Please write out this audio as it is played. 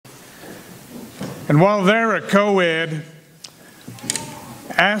And while there at co-ed,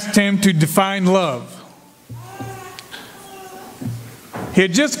 asked him to define love. He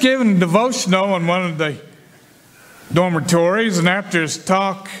had just given a devotional in one of the dormitories, and after his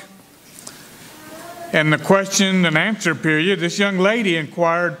talk and the question and answer period, this young lady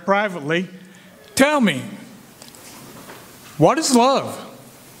inquired privately, "Tell me, what is love?"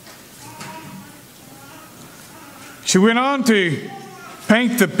 She went on to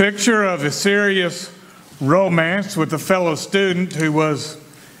paint the picture of a serious romance with a fellow student who was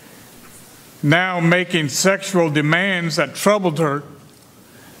now making sexual demands that troubled her.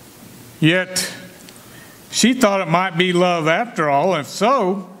 Yet, she thought it might be love after all. If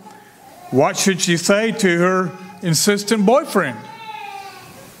so, what should she say to her insistent boyfriend?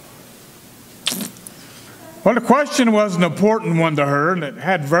 Well, the question was an important one to her, and it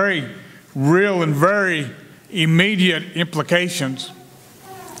had very real and very immediate implications.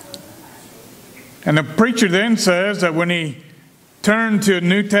 And the preacher then says that when he turned to a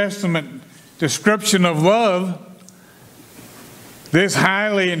New Testament description of love, this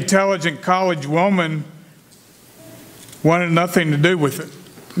highly intelligent college woman wanted nothing to do with it.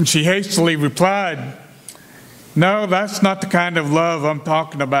 And she hastily replied, "No, that's not the kind of love I'm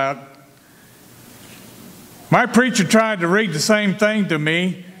talking about. My preacher tried to read the same thing to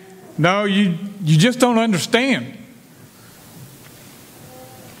me. No, you just don't understand."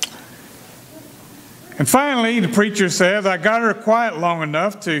 And finally, the preacher says, I got her quiet long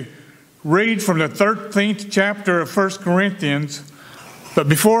enough to read from the 13th chapter of 1 Corinthians. But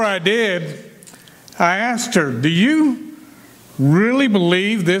before I did, I asked her, "Do you really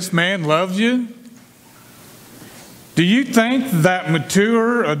believe this man loves you? Do you think that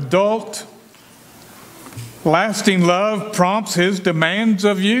mature, adult, lasting love prompts his demands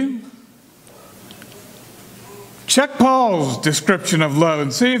of you?" Check Paul's description of love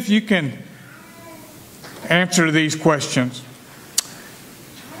and see if you can answer these questions.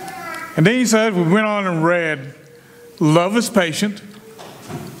 And then he said, we went on and read, "Love is patient,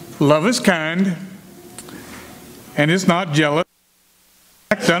 love is kind, and is not jealous,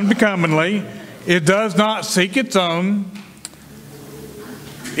 acts unbecomingly, it does not seek its own,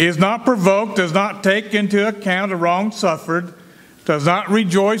 is not provoked, does not take into account a wrong suffered, does not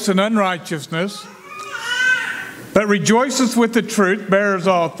rejoice in unrighteousness, but rejoices with the truth, bears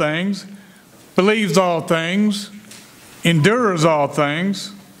all things, believes all things, endures all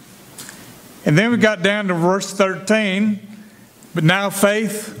things." And then we got down to verse 13, "But now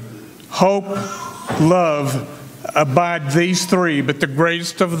faith, hope, love abide these three, but the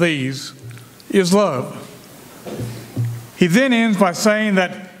greatest of these is love." He then ends by saying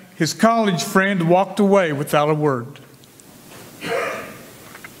that his college friend walked away without a word.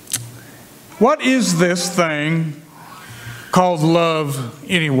 What is this thing called love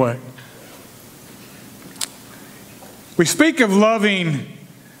anyway? We speak of loving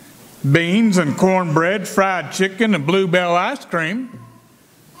beans and cornbread, fried chicken and Bluebell ice cream,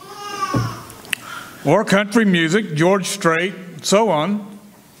 or country music, George Strait, and so on.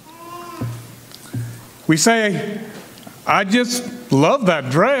 We say, "I just love that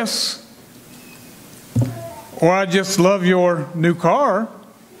dress," or "I just love your new car."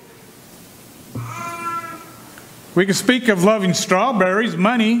 We can speak of loving strawberries,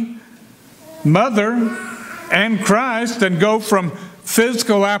 money, mother, and Christ, and go from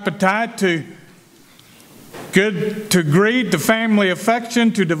physical appetite to greed, to family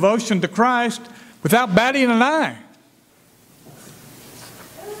affection, to devotion to Christ without batting an eye.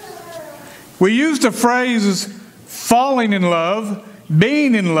 We use the phrases falling in love,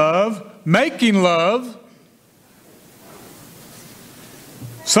 being in love, making love.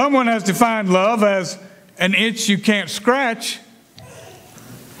 Someone has defined love as an itch you can't scratch.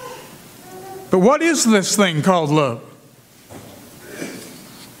 But what is this thing called love?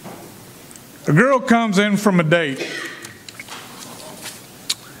 A girl comes in from a date.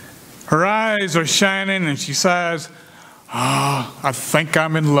 Her eyes are shining and she sighs, I think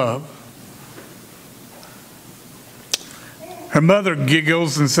I'm in love." Her mother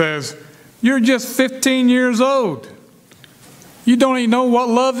giggles and says, "You're just 15 years old. You don't even know what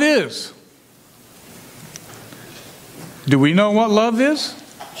love is." Do we know what love is?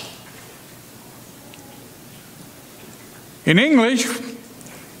 In English,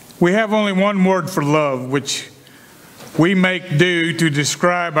 we have only one word for love, which we make do to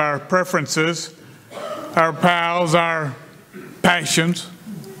describe our preferences, our pals, our passions.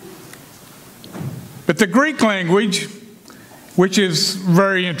 But the Greek language, which is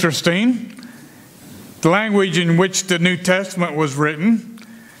very interesting, the language in which the New Testament was written,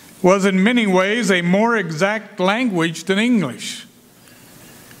 was in many ways a more exact language than English.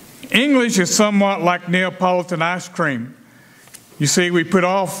 English is somewhat like Neapolitan ice cream. You see, we put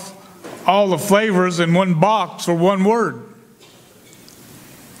off all the flavors in one box or one word.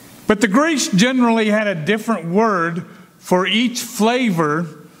 But the Greeks generally had a different word for each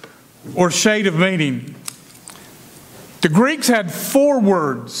flavor or shade of meaning. The Greeks had 4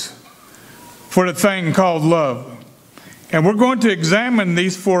 words for the thing called love. And we're going to examine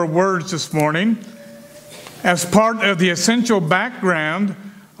these 4 words this morning as part of the essential background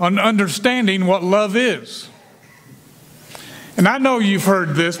on understanding what love is. And I know you've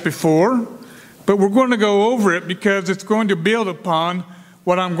heard this before, but we're going to go over it because it's going to build upon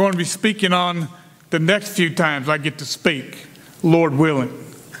what I'm going to be speaking on the next few times I get to speak, Lord willing.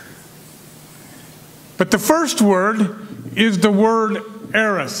 But the first word is the word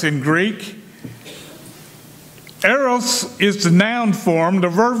eros in Greek. Eros is the noun form. The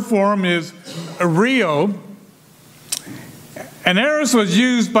verb form is ereo. And eros was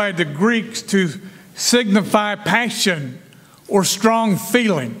used by the Greeks to signify passion or strong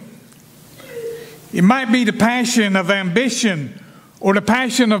feeling. It might be the passion of ambition or the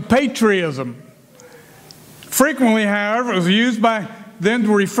passion of patriotism. Frequently, however, it was used by them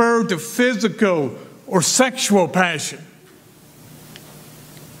to refer to physical or sexual passion.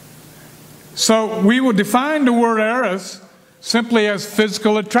 So we will define the word eros simply as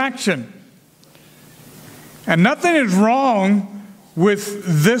physical attraction. And nothing is wrong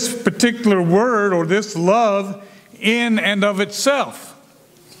with this particular word or this love in and of itself.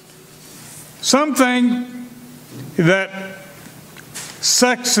 Some think that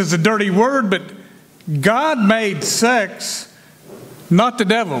sex is a dirty word, but God made sex, not the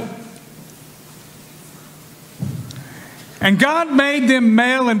devil. And God made them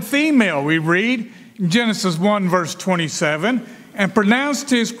male and female, we read in Genesis 1 verse 27, and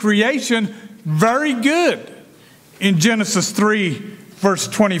pronounced his creation very good in Genesis 3 verse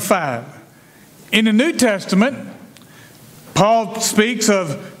 25. In the New Testament, Paul speaks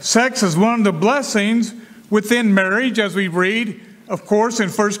of sex as one of the blessings within marriage, as we read, of course, in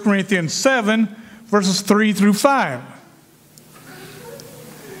 1 Corinthians 7 verses 3 through 5.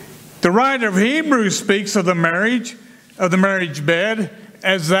 The writer of Hebrews speaks of the marriage bed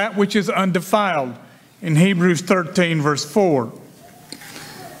as that which is undefiled in Hebrews 13 verse 4.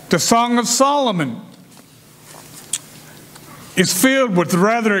 The Song of Solomon is filled with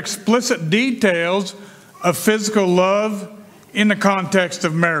rather explicit details of physical love in the context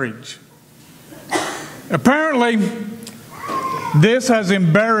of marriage. Apparently, this has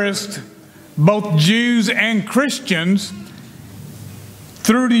embarrassed both Jews and Christians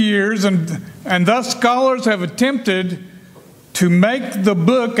through the years, and thus scholars have attempted to make the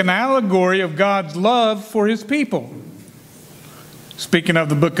book an allegory of God's love for his people. Speaking of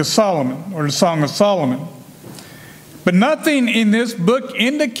the book of Solomon, or the Song of Solomon. But nothing in this book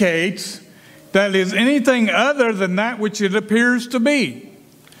indicates that it is anything other than that which it appears to be.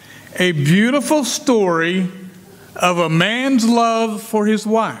 A beautiful story of a man's love for his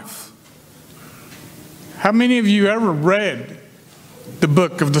wife. How many of you ever read the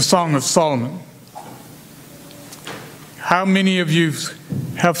book of the Song of Solomon? How many of you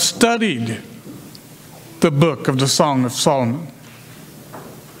have studied the book of the Song of Solomon?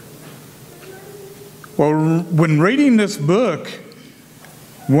 Well, when reading this book,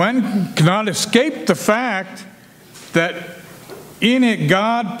 one cannot escape the fact that in it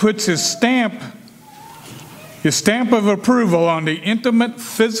God puts his stamp of approval on the intimate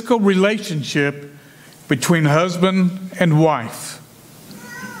physical relationship between husband and wife.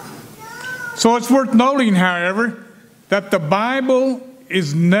 So it's worth noting, however, that the Bible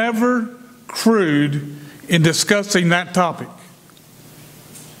is never crude in discussing that topic.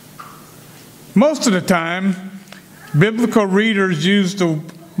 Most of the time, biblical readers use the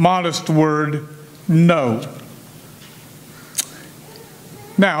modest word no.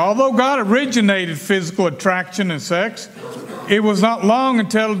 Now, although God originated physical attraction and sex, it was not long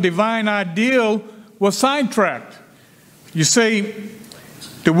until the divine ideal was sidetracked. You see,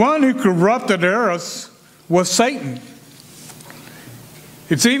 the one who corrupted Eros was Satan.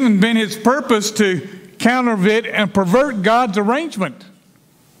 It's even been his purpose to counterfeit and pervert God's arrangement.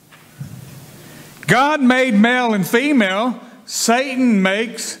 God made male and female. Satan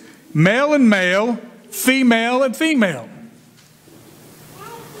makes male and male, female and female.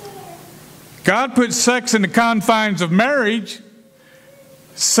 God puts sex in the confines of marriage.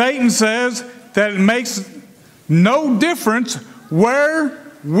 Satan says that it makes no difference where,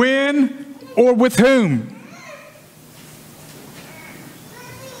 when, or with whom.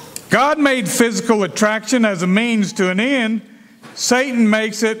 God made physical attraction as a means to an end. Satan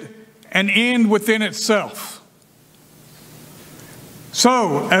makes it an end within itself.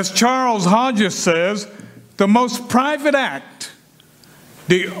 So, as Charles Hodges says, the most private act,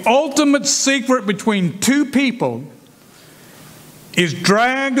 the ultimate secret between two people, is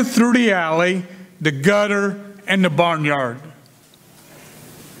dragged through the alley, the gutter, and the barnyard.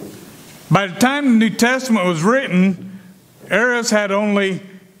 By the time the New Testament was written, Eros had only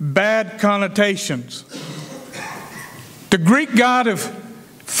bad connotations. The Greek god of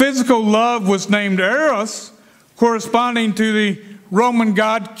physical love was named Eros, corresponding to the Roman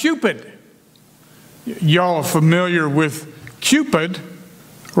god Cupid. Y'all are familiar with Cupid,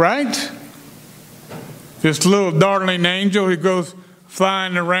 right? This little darling angel who goes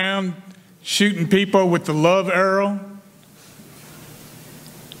flying around shooting people with the love arrow.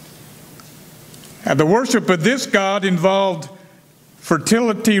 And the worship of this god involved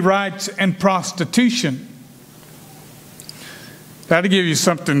fertility rites and prostitution. That'll give you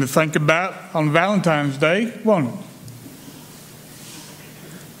something to think about on Valentine's Day, won't it?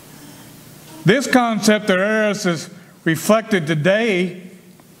 This concept of Eros is reflected today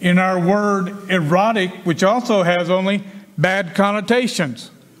in our word erotic, which also has only bad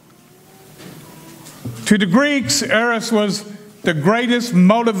connotations. To the Greeks, Eros was the greatest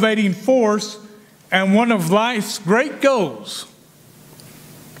motivating force and one of life's great goals.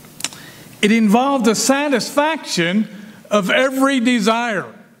 It involved the satisfaction of every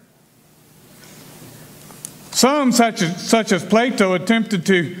desire. Some, such as Plato, attempted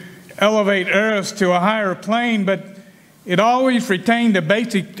to elevate Eros to a higher plane, but it always retained a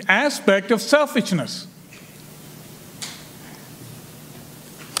basic aspect of selfishness.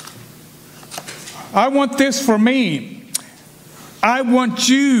 I want this for me. I want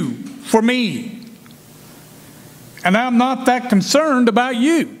you for me. And I'm not that concerned about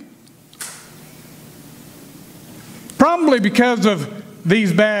you. Probably because of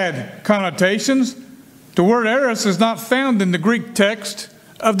these bad connotations, the word Eros is not found in the Greek text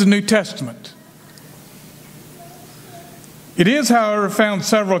of the New Testament. It is, however, found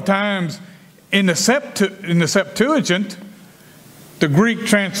several times in the Septuagint, the Greek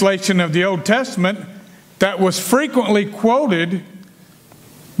translation of the Old Testament that was frequently quoted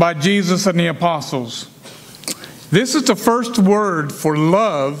by Jesus and the apostles. This is the first word for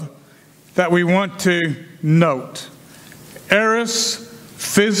love that we want to note. Eros,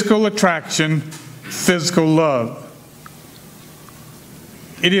 physical attraction, physical love.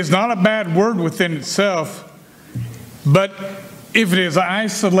 It is not a bad word within itself, but if it is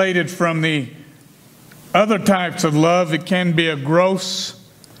isolated from the other types of love, it can be a gross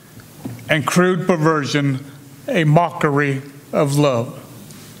and crude perversion, a mockery of love.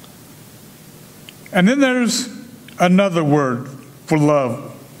 And then there's another word for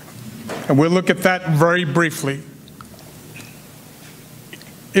love, and we'll look at that very briefly.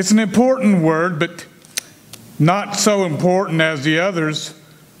 It's an important word, but not so important as the others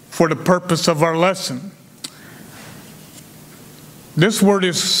for the purpose of our lesson. This word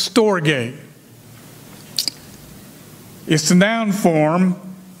is storge. It's the noun form,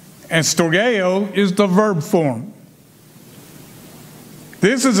 and storgeo is the verb form.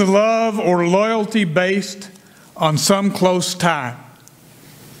 This is a love or loyalty based on some close tie.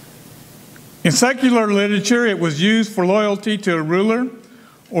 In secular literature, it was used for loyalty to a ruler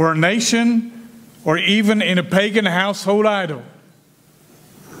or a nation, or even in a pagan household idol.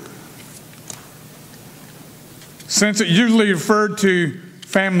 Since it usually referred to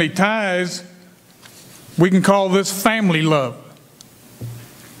family ties, we can call this family love.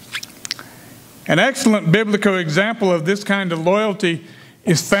 An excellent biblical example of this kind of loyalty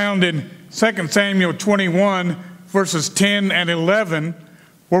is found in 2 Samuel 21, verses 10 and 11,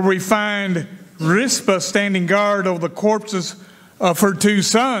 where we find Rizpah standing guard over the corpses of her two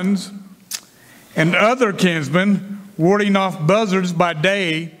sons and other kinsmen, warding off buzzards by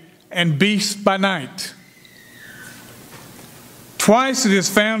day and beasts by night. Twice it is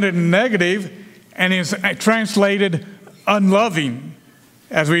found in negative and is translated unloving,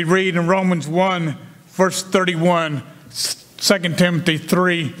 as we read in Romans 1, verse 31, 2 Timothy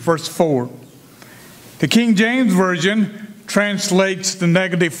 3, verse 4. The King James Version translates the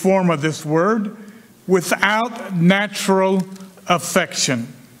negative form of this word, without natural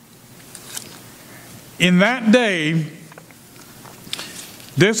affection. In that day,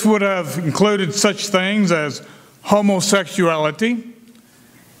 this would have included such things as homosexuality,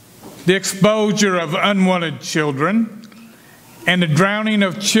 the exposure of unwanted children, and the drowning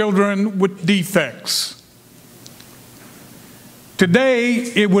of children with defects. Today,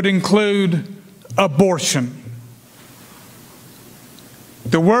 it would include abortion.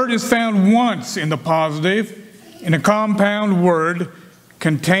 The word is found once in the positive in a compound word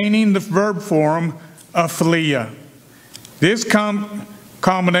containing the verb form of philia. This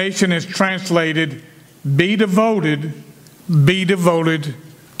combination is translated, be devoted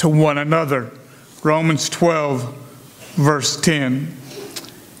to one another. Romans 12, verse 10.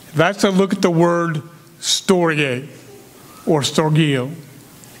 That's a look at the word storge, or storgio.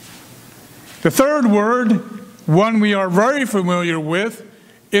 The third word, one we are very familiar with,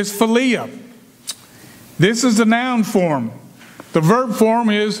 is philia. This is the noun form. The verb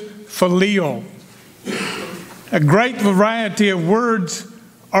form is phileo. A great variety of words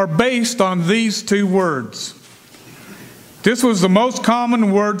are based on these two words. This was the most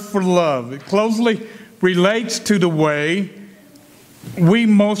common word for love. It closely relates to the way we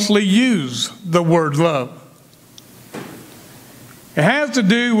mostly use the word love. It has to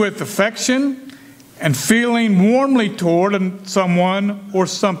do with affection and feeling warmly toward someone or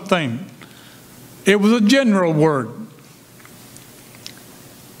something. It was a general word.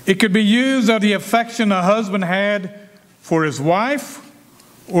 It could be used of the affection a husband had for his wife,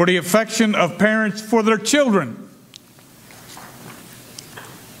 or the affection of parents for their children.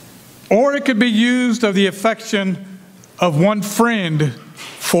 Or it could be used of the affection of one friend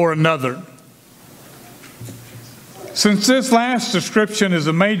for another. Since this last description is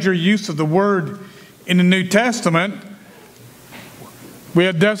a major use of the word in the New Testament, we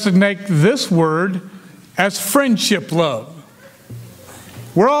designate this word as friendship love.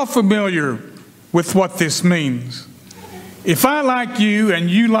 We're all familiar with what this means. If I like you and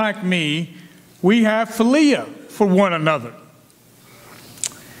you like me, we have philia for one another.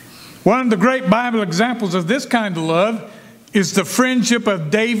 One of the great Bible examples of this kind of love is the friendship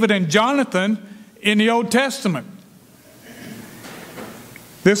of David and Jonathan in the Old Testament.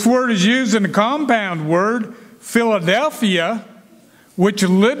 This word is used in the compound word Philadelphia, which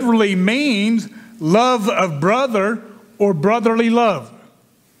literally means love of brother or brotherly love.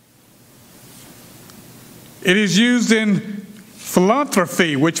 It is used in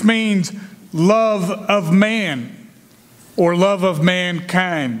philanthropy, which means love of man or love of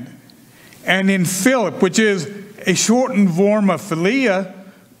mankind. And in Philip, which is a shortened form of philia,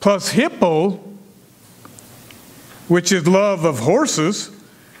 plus hippo, which is love of horses,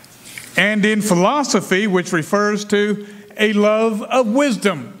 and in philosophy, which refers to a love of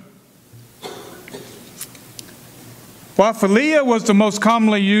wisdom. While philia was the most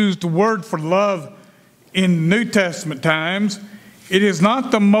commonly used word for love in New Testament times, it is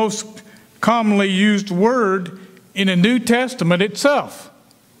not the most commonly used word in the New Testament itself.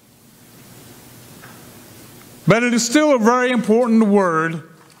 But it is still a very important word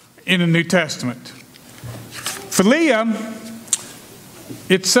in the New Testament. Philia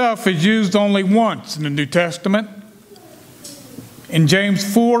itself is used only once in the New Testament. In James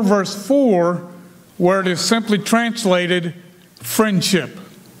 4, verse 4, where it is simply translated friendship.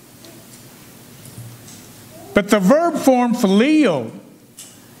 But the verb form phileo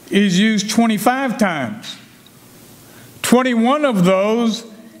is used 25 times. 21 of those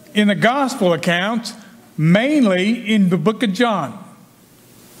in the gospel accounts, mainly in the book of John.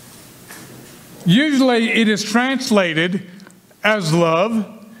 Usually it is translated as love,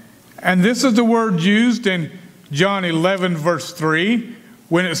 and this is the word used in John 11, verse 3,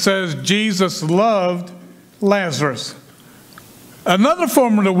 when it says Jesus loved Lazarus. Another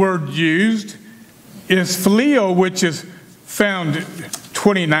form of the word used is phileo, which is found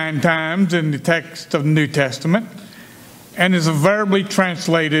 29 times in the text of the New Testament, and is invariably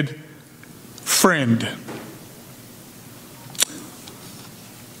translated friend.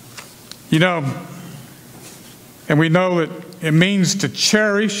 You know, and we know that it means to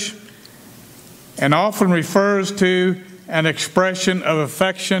cherish and often refers to an expression of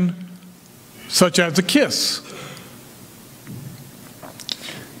affection such as a kiss.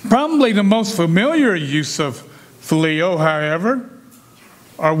 Probably the most familiar use of phileo, however,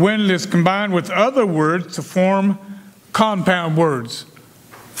 are when it is combined with other words to form compound words.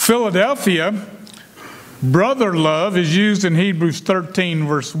 Philadelphia, brother love, is used in Hebrews 13,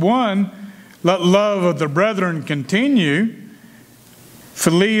 verse 1. Let love of the brethren continue.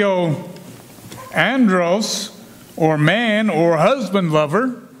 Phileo andros, or man or husband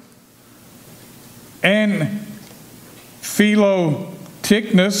lover, and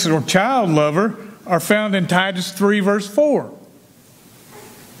philotiknos, or child lover, are found in Titus 3, verse 4.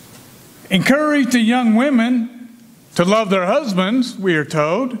 Encourage the young women to love their husbands, we are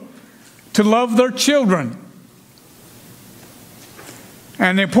told, to love their children.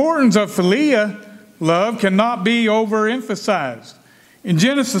 And the importance of philia love cannot be overemphasized. In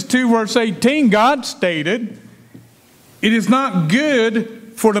Genesis 2, verse 18, God stated, "It is not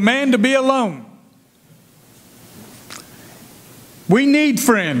good for the man to be alone." We need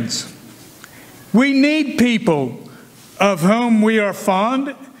friends. We need people of whom we are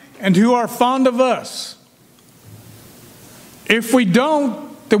fond and who are fond of us. If we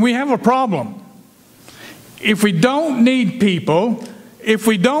don't, then we have a problem. If we don't need people, if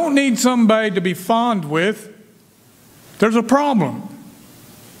we don't need somebody to be fond with, there's a problem.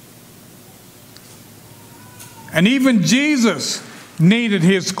 And even Jesus needed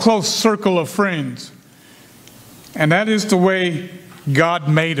his close circle of friends. And that is the way God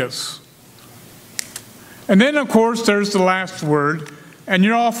made us. And then, of course, there's the last word, and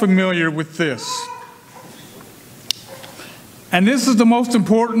you're all familiar with this. And this is the most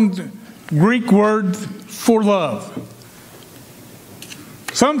important Greek word for love.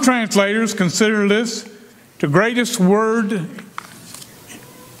 Some translators consider this the greatest word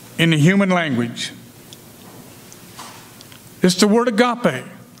in the human language. It's the word agape.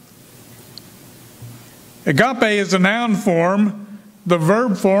 Agape is a noun form. The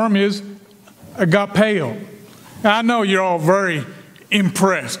verb form is agapeo. Now, I know you're all very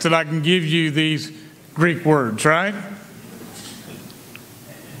impressed that I can give you these Greek words, right?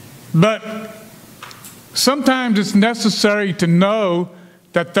 But sometimes it's necessary to know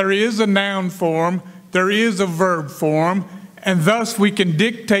that there is a noun form, there is a verb form, and thus we can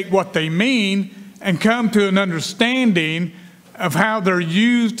dictate what they mean and come to an understanding of how they're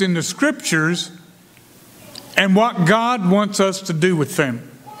used in the Scriptures and what God wants us to do with them.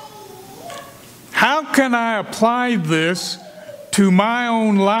 How can I apply this to my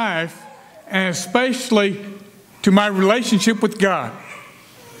own life, and especially to my relationship with God?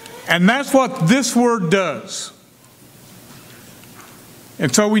 And that's what this word does.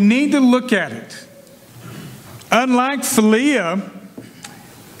 And so we need to look at it. Unlike philia,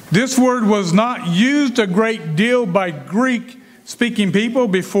 this word was not used a great deal by Greek-speaking people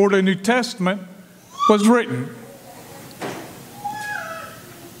before the New Testament was written.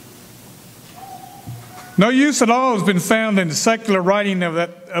 No use at all has been found in the secular writing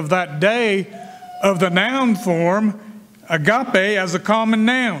of that day of the noun form, agape, as a common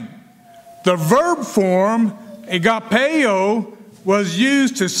noun. The verb form, agapeo, was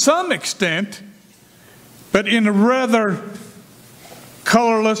used to some extent, but in a rather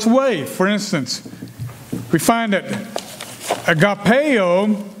colorless way. For instance, we find that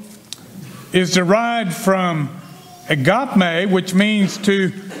agapeo is derived from agape, which means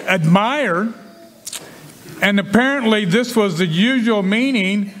to admire, and apparently this was the usual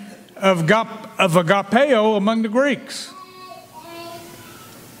meaning of agapeo among the Greeks.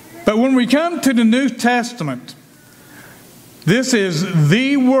 But when we come to the New Testament, this is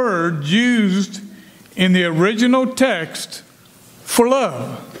the word used in the original text for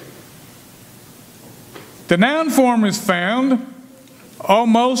love. The noun form is found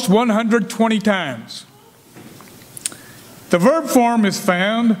almost 120 times. The verb form is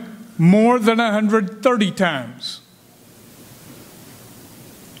found more than 130 times.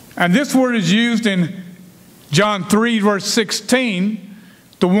 And this word is used in John 3, verse 16,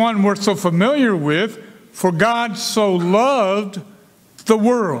 the one we're so familiar with, for God so loved the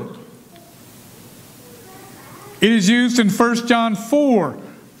world. It is used in 1 John 4,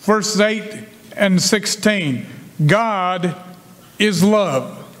 verses 8 and 16. God is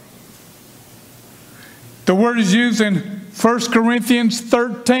love. The word is used in 1 Corinthians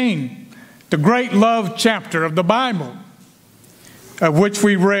 13, the great love chapter of the Bible, of which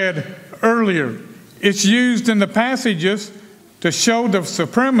we read earlier. It's used in the passages to show the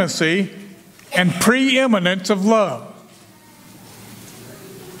supremacy and preeminence of love.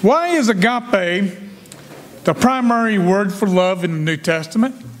 Why is agape the primary word for love in the New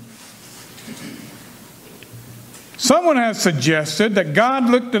Testament? Someone has suggested that God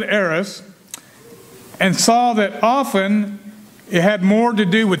looked at Eros and saw that often it had more to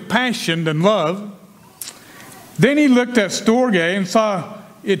do with passion than love. Then he looked at Storge and saw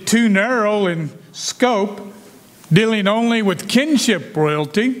it too narrow in scope, dealing only with kinship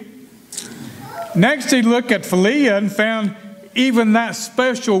royalty. Next he looked at philia and found even that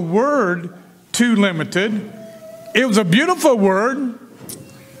special word too limited. It was a beautiful word,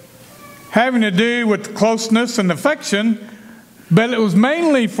 having to do with closeness and affection, but it was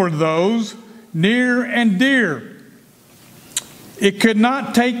mainly for those near and dear. It could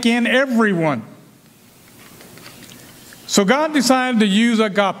not take in everyone. So God decided to use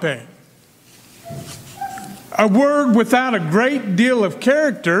agape, a word without a great deal of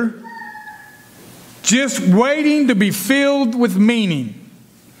character, just waiting to be filled with meaning.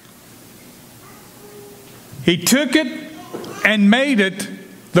 He took it and made it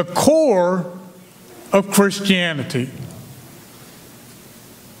the core of Christianity.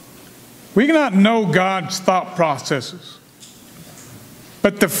 We cannot know God's thought processes,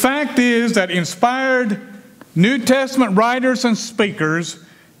 but the fact is that inspired New Testament writers and speakers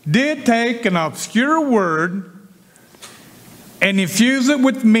did take an obscure word and infuse it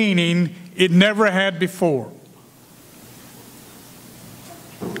with meaning it never had before.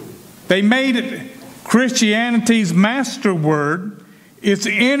 They made it Christianity's master word, its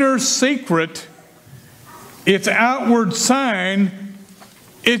inner secret, its outward sign,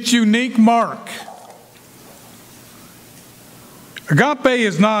 its unique mark. Agape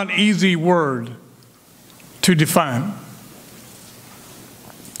is not an easy word to define.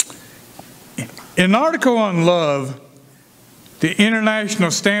 In an article on love, the International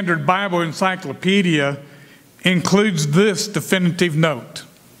Standard Bible Encyclopedia includes this definitive note.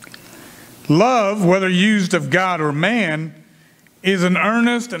 Love, whether used of God or man, is an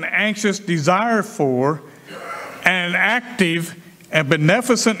earnest and anxious desire for and an active and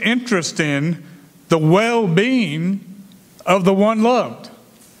beneficent interest in the well-being of the one loved.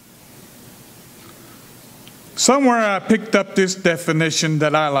 Somewhere I picked up this definition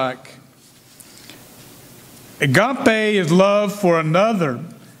that I like. Agape is love for another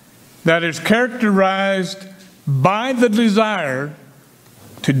that is characterized by the desire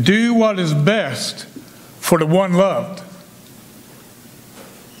to do what is best for the one loved.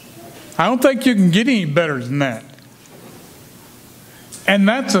 I don't think you can get any better than that. And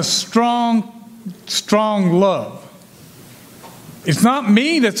that's a strong, strong love. It's not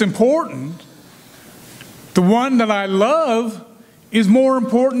me that's important. The one that I love is more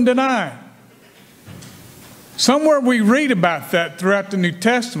important than I. Somewhere we read about that throughout the New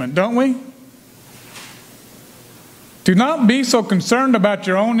Testament, don't we? Do not be so concerned about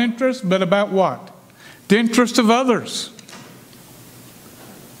your own interest, but about what? The interest of others.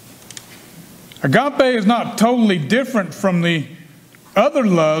 Agape is not totally different from the other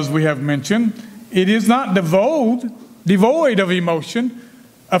loves we have mentioned. It is not devoid of emotion,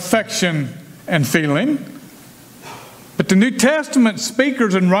 affection, and feeling. But the New Testament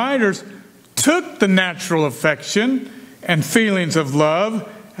speakers and writers took the natural affection and feelings of love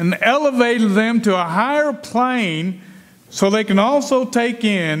and elevated them to a higher plane so they can also take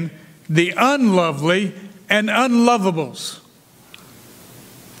in the unlovely and unlovables.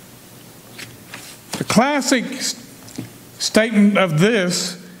 The classic statement of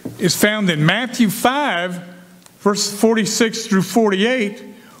this is found in Matthew 5, verse 46 through 48,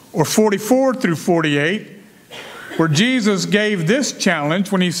 or 44 through 48, where Jesus gave this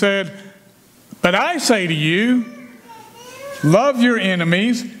challenge when he said, "But I say to you, love your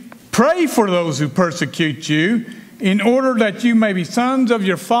enemies, pray for those who persecute you, in order that you may be sons of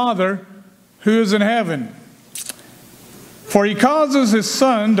your Father who is in heaven. For he causes his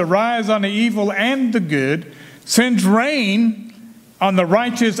sun to rise on the evil and the good, sends rain on the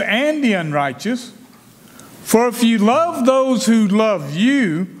righteous and the unrighteous. For if you love those who love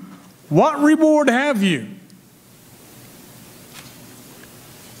you, what reward have you?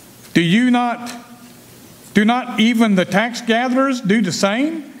 Do not even the tax gatherers do the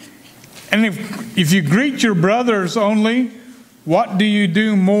same? And if you greet your brothers only, what do you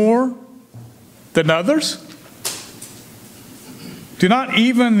do more than others? Do not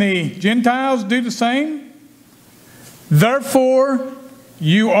even the Gentiles do the same? Therefore,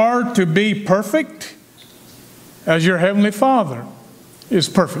 you are to be perfect as your heavenly Father is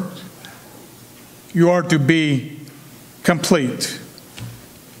perfect. You are to be complete."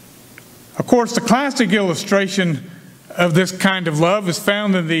 Of course, the classic illustration of this kind of love is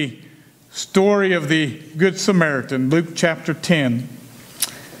found in the story of the Good Samaritan, Luke chapter 10,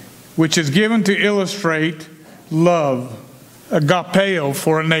 which is given to illustrate love, agapeo,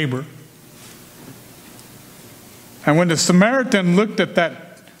 for a neighbor. And when the Samaritan looked at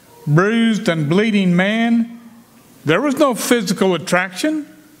that bruised and bleeding man, there was no physical attraction,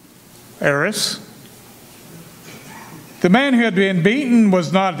 eros. The man who had been beaten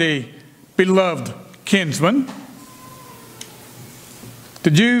was not a beloved kinsman. The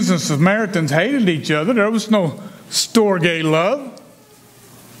Jews and Samaritans hated each other. There was no storge love.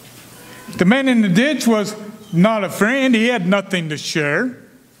 The man in the ditch was not a friend. He had nothing to share.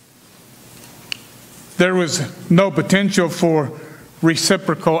 There was no potential for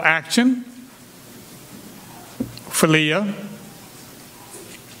reciprocal action, philia.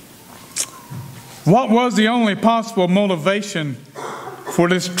 What was the only possible motivation for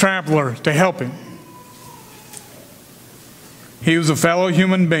this traveler to help him? He was a fellow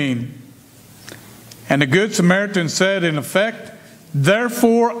human being. And the Good Samaritan said, in effect,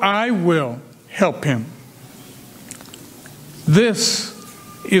 "Therefore I will help him." This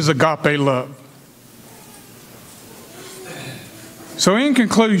is agape love. So in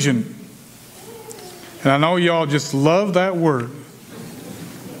conclusion, and I know y'all just love that word,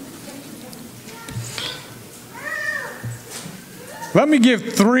 Let me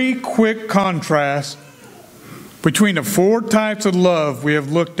give three quick contrasts between the four types of love we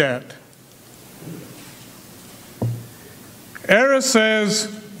have looked at. Eros says,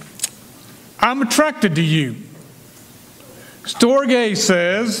 I'm attracted to you. Storge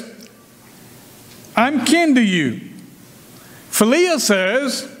says, I'm kin to you. Philia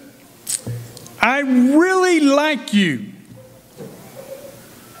says, I really like you.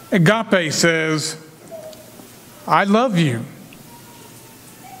 Agape says, I love you.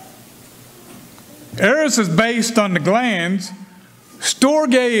 Eros is based on the glands.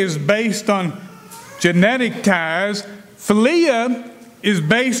 Storge is based on genetic ties. Philia is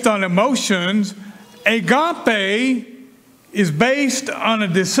based on emotions. Agape is based on a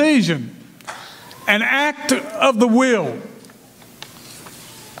decision, an act of the will.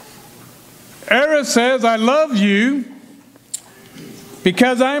 Eros says, I love you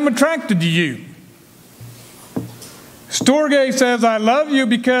because I am attracted to you. Storge says, I love you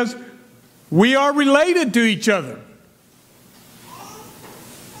because we are related to each other.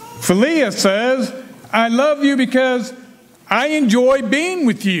 Philia says, I love you because I enjoy being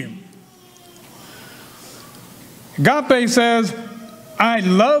with you. Agape says, I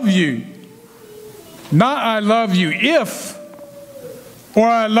love you. Not I love you if, or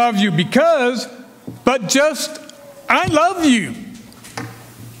I love you because, but just I love you.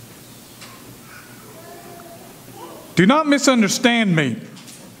 Do not misunderstand me.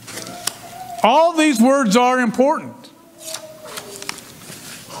 All these words are important.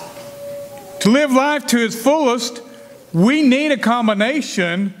 To live life to its fullest, we need a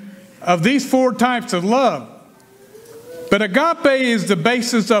combination of these four types of love. But agape is the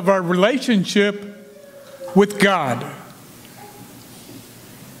basis of our relationship with God.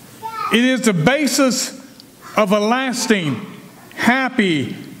 It is the basis of a lasting,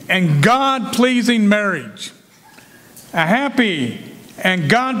 happy, and God-pleasing marriage. A happy and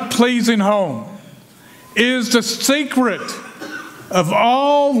God-pleasing home is the secret of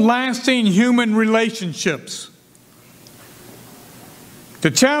all lasting human relationships.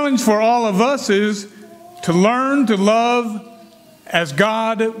 The challenge for all of us is to learn to love as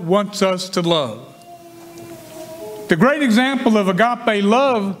God wants us to love. The great example of agape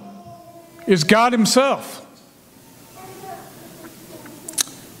love is God Himself.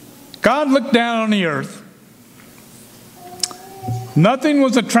 God looked down on the earth. Nothing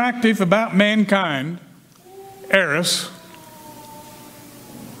was attractive about mankind. Eros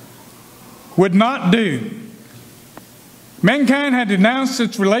would not do. Mankind had denounced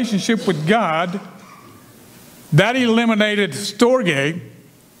its relationship with God. That eliminated Storge.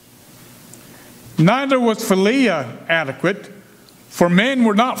 Neither was Philia adequate, for men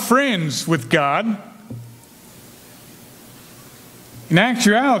were not friends with God. In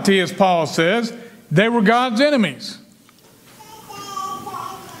actuality, as Paul says, they were God's enemies.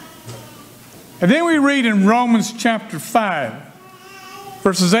 And then we read in Romans chapter 5,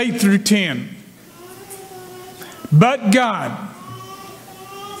 verses 8 through 10. But God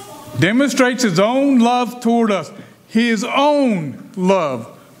demonstrates His own love toward us. His own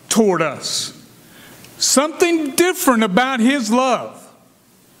love toward us. Something different about His love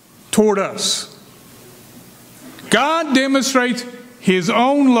toward us. God demonstrates His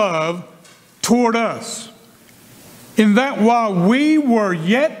own love toward us, in that while we were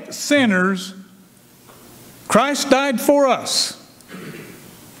yet sinners, Christ died for us.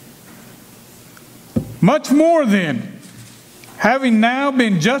 Much more then, having now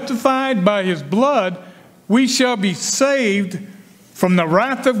been justified by His blood, we shall be saved from the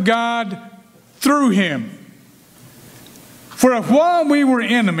wrath of God through Him. For if while we were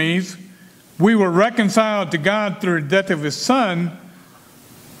enemies, we were reconciled to God through the death of His Son,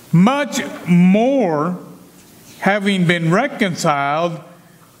 much more, having been reconciled,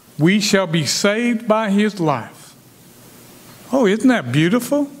 we shall be saved by His life. Oh, isn't that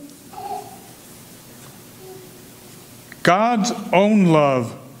beautiful? God's own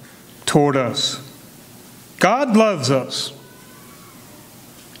love toward us. God loves us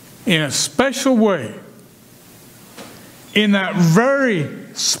in a special way. In that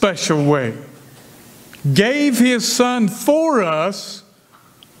very special way. Gave His Son for us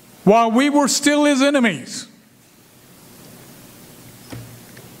while we were still His enemies.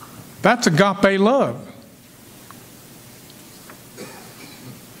 That's agape love.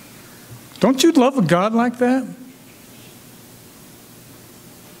 Don't you love a God like that?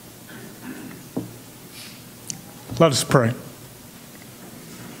 Let us pray.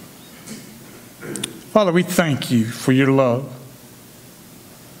 Father, we thank You for Your love.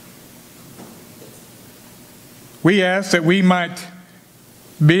 We ask that we might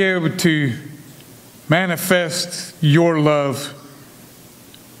be able to manifest Your love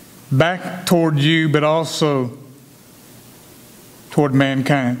back toward you, but also toward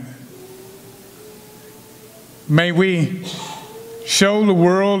mankind. May we show the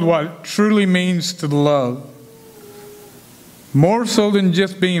world what it truly means to love, more so than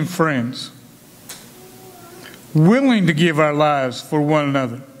just being friends, willing to give our lives for one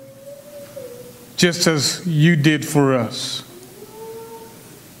another, just as you did for us.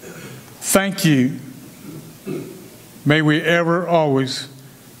 Thank you. May we ever, always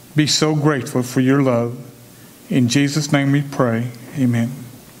be so grateful for your love. In Jesus' name we pray. Amen.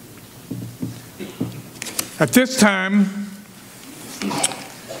 At this time,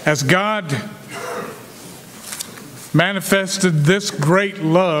 as God manifested this great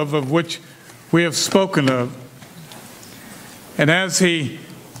love of which we have spoken of, and as He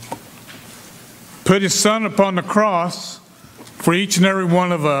put His Son upon the cross for each and every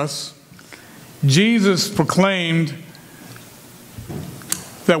one of us, Jesus proclaimed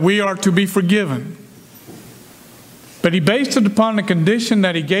that we are to be forgiven. But He based it upon the condition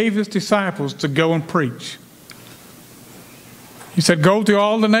that He gave His disciples to go and preach. He said, go to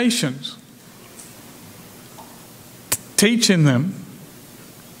all the nations, teaching them,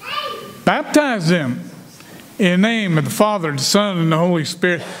 baptize them in the name of the Father, the Son, and the Holy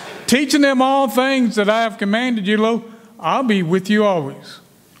Spirit, teaching them all things that I have commanded you. Lo, I'll be with you always,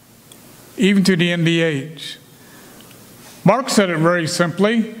 even to the end of the age. Mark said it very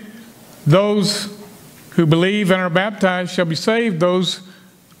simply. Those who believe and are baptized shall be saved. Those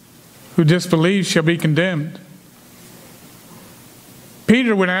who disbelieve shall be condemned.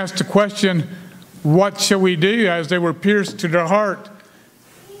 Peter, when asked the question, what shall we do, as they were pierced to their heart,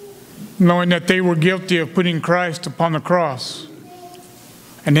 knowing that they were guilty of putting Christ upon the cross,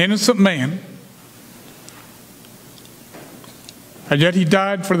 an innocent man, and yet He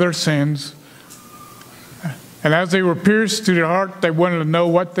died for their sins. And as they were pierced to their heart, they wanted to know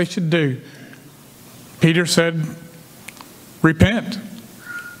what they should do. Peter said, repent.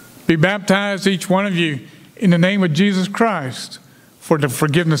 Be baptized, each one of you, in the name of Jesus Christ for the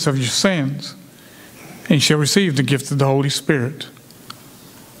forgiveness of your sins, and you shall receive the gift of the Holy Spirit.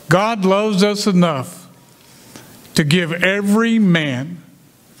 God loves us enough to give every man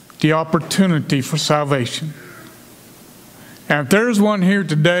the opportunity for salvation. And if there's one here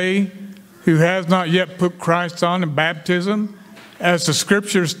today who has not yet put Christ on in baptism, as the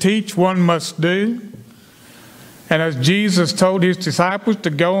Scriptures teach one must do, and as Jesus told His disciples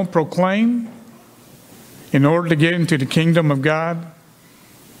to go and proclaim in order to get into the kingdom of God,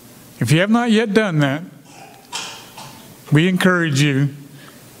 if you have not yet done that, we encourage you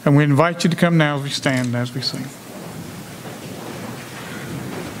and we invite you to come now as we stand, as we sing.